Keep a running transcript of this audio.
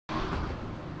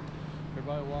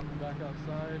Everybody walking back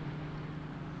outside.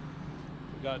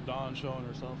 We got Dawn showing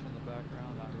herself in the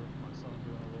background. Out here with my son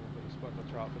doing a little bit of speckled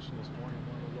trout fishing this morning in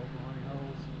one of the local hunting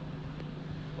holes.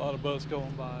 A lot of boats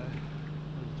going by.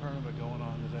 There's a tournament going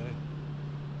on today.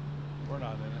 We're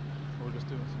not in it. We're just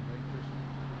doing some bait fishing.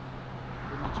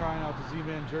 We've been trying out the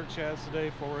Z-Man Jerk Shadz today,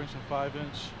 4-inch and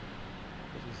 5-inch.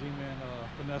 With the Z-Man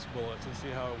Finesse Bulletz and see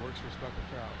how it works for speckled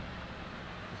trout.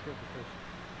 Let's get the fish.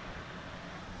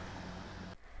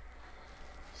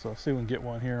 So I'll see if we can get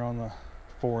one here on the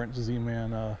 4-inch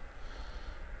Z-Man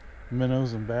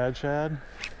minnows and bad shad.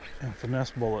 And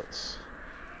Finesse Bulletz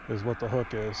is what the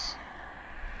hook is.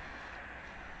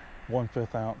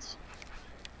 1/5 ounce.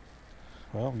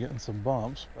 Well, I'm getting some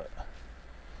bumps, but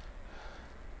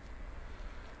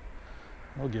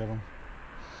we'll get them.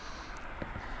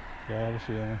 Yeah, I have a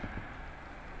feeling.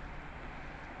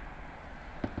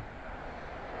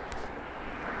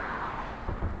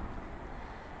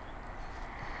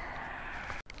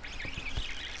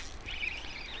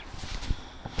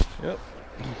 Yep,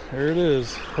 there it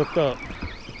is, hooked up.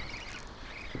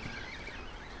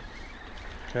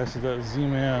 Casted that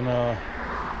Z-Man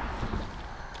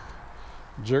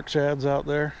Jerk Shadz out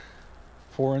there,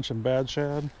 4-inch and bad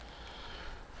shad,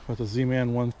 with a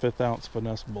Z-Man 1/5 ounce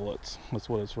Finesse Bulletz. That's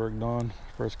what it's rigged on.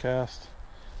 First cast,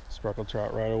 speckled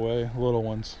trout right away, little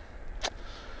ones.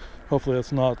 Hopefully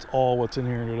that's not all what's in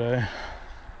here today.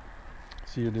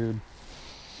 See you, dude.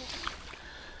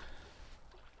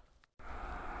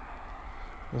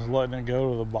 Just letting it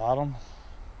go to the bottom.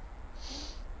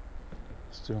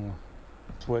 Just doing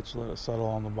a twitch, let it settle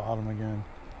on the bottom again.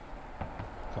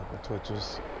 Couple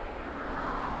twitches.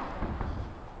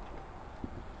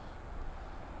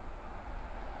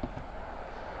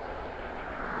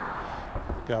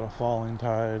 Got a falling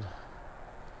tide,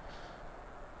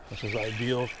 which is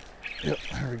ideal. Yep,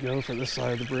 there we go for this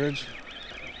side of the bridge.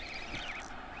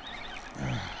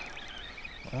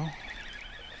 Well,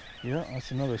 yeah,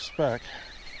 that's another speck.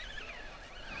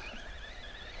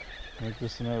 Make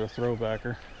this another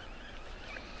throwbacker.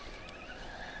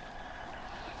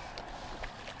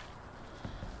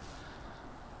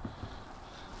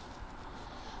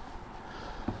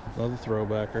 Another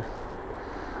throwbacker.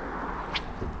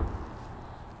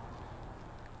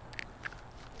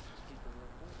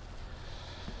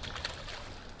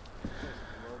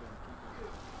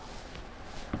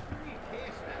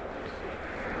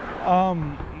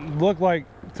 Look like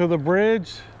to the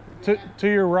bridge. To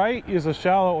your right is a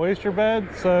shallow oyster bed,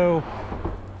 so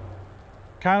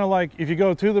kind of like if you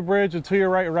go to the bridge and to your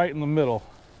right, right in the middle.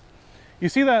 You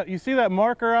see that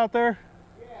marker out there?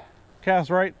 Yeah.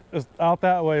 Cast right out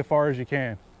that way as far as you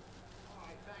can. All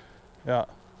right, thanks. Yeah.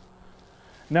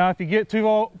 Now if you get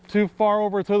too far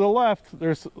over to the left,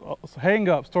 there's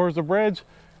hang-ups towards the bridge,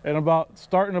 and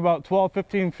starting about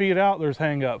 12-15 feet out, there's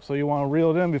hang-ups. So you want to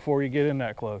reel it in before you get in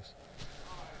that close.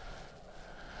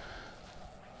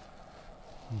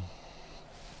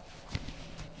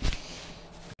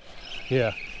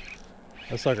 Yeah,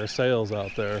 that's like our sails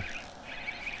out there.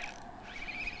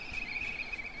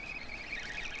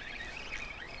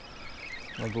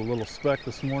 Another little speck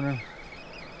this morning.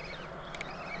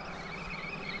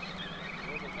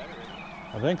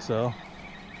 I think so.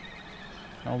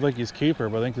 I don't think he's keeper,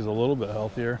 but I think he's a little bit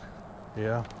healthier.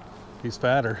 Yeah, he's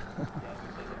fatter.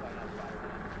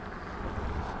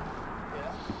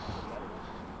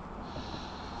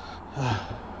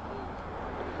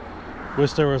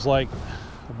 Wish there was like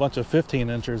a bunch of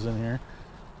 15-inchers in here.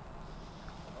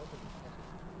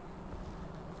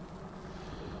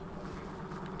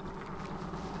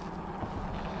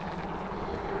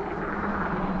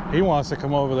 He wants to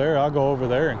come over there. I'll go over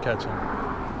there and catch him.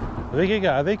 I think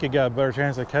he got a better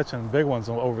chance of catching big ones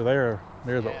over there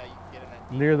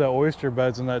near the oyster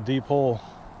beds in that deep hole.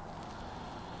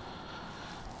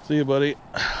 See you, buddy.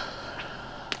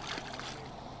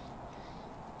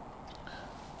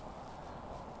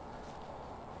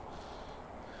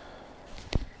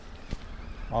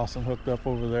 Austin hooked up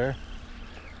over there.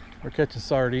 We're catching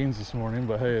sardines this morning,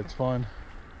 but hey, it's fun.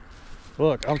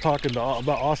 Look, I'm talking about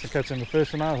Austin catching the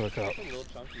fish and I hook up. A little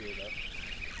chunkier,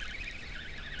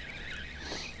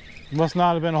 though. Must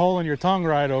not have been holding your tongue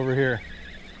right over here.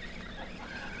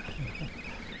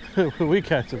 We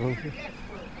catch it over here.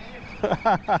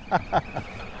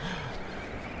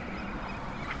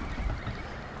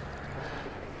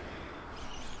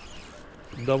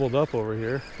 Doubled up over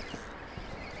here.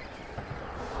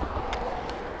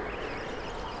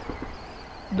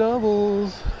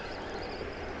 Doubles.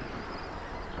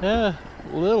 Yeah,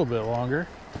 a little bit longer.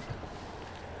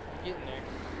 Getting there.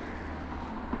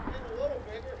 Getting a little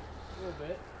bigger. A little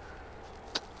bit.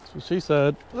 That's what she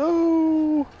said.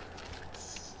 Oh,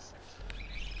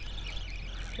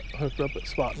 hooked up at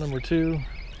spot number 2.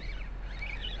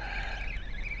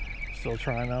 Still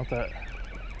trying out that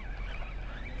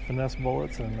finesse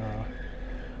bullets and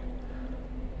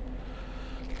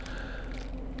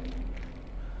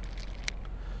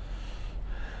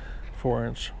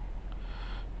 4-inch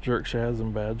Jerk Shadz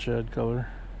in bad shad color.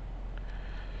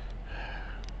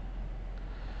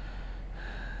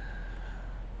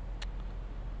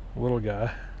 Little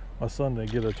guy. My son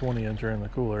didn't get a 20-incher in the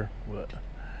cooler, but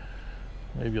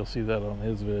maybe you'll see that on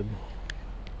his vid.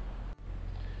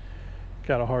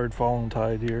 Got a hard falling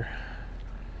tide here.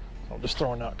 So I'm just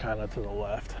throwing out kind of to the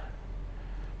left.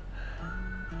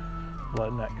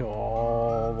 Letting that go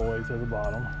all the way to the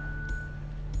bottom.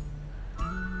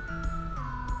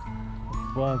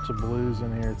 A bunch of blues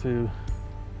in here too.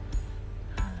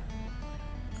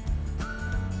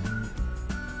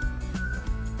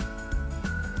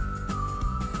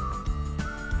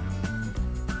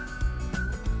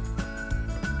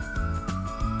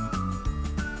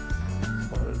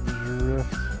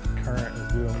 Current is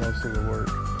doing most of the work.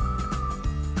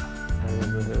 There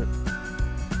was a hit.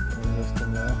 We missed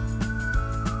him now.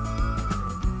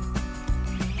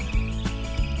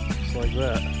 Just like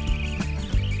that.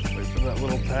 Wait for that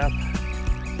little tap.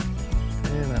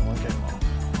 And that one came off.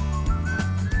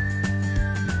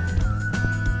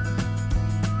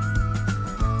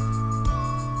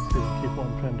 Let's see if we can keep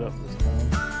one pinned up this time.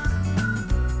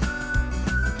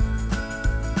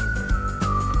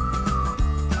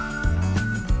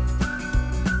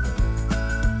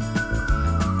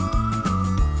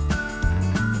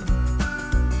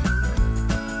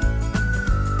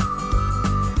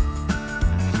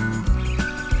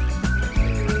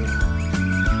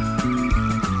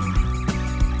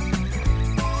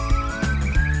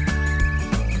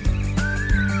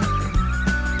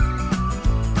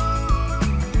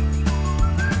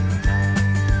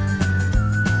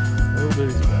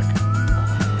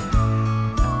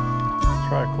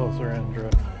 Try a closer end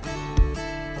drift.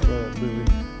 That buoy.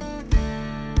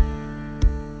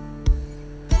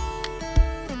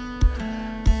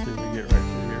 See if we get right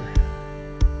through here.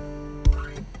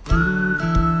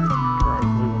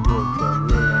 Current's moving good, so I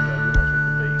really don't gotta do much with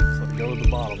the bait. So go to the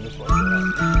bottom just like that.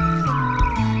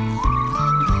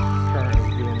 Current is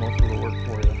doing most of the work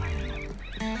for you.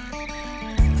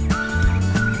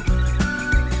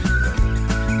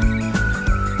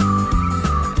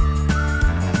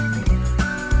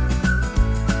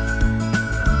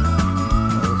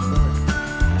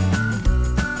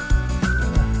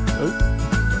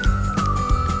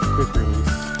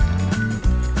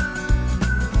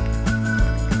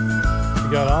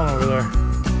 Got on over there.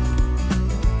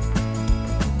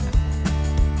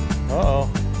 Uh-oh.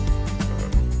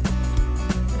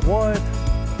 What?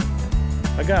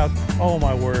 I got, oh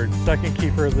my word, second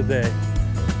keeper of the day.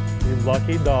 You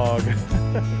lucky dog.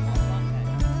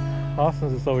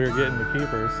 Austin's just over here getting the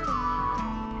keepers.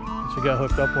 She got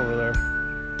hooked up over there.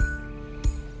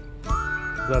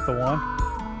 Is that the one?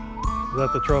 Is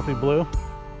that the trophy blue?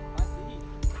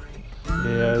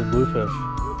 Yeah, it's bluefish.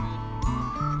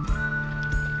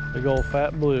 Big old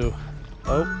fat blue.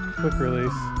 Oh, quick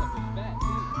release.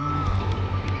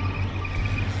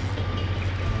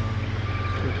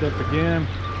 Picked up again.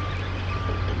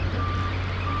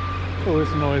 Oh,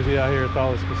 it's noisy out here with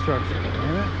all this construction, ain't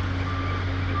it?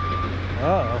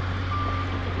 Uh-oh.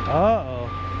 Uh-oh.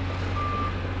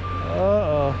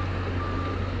 Uh-oh.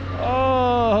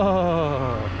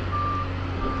 Oh!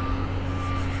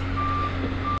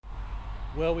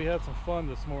 Well, we had some fun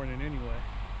this morning anyway.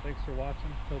 Thanks for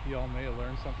watching. Hope you all may have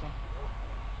learned something.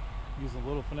 Using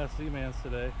little finesse Z-Mans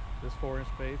today. Just 4-inch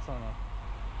baits on a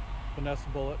finesse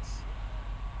Bulletz.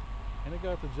 And it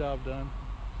got the job done.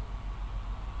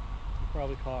 We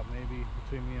probably caught maybe,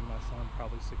 between me and my son,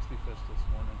 probably 60 fish this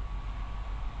morning.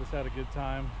 Just had a good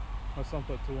time. My son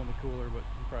put 2 in the cooler, but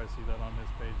you can probably see that on his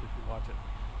page if you watch it.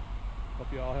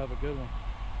 Hope you all have a good one.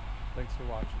 Thanks for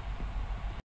watching.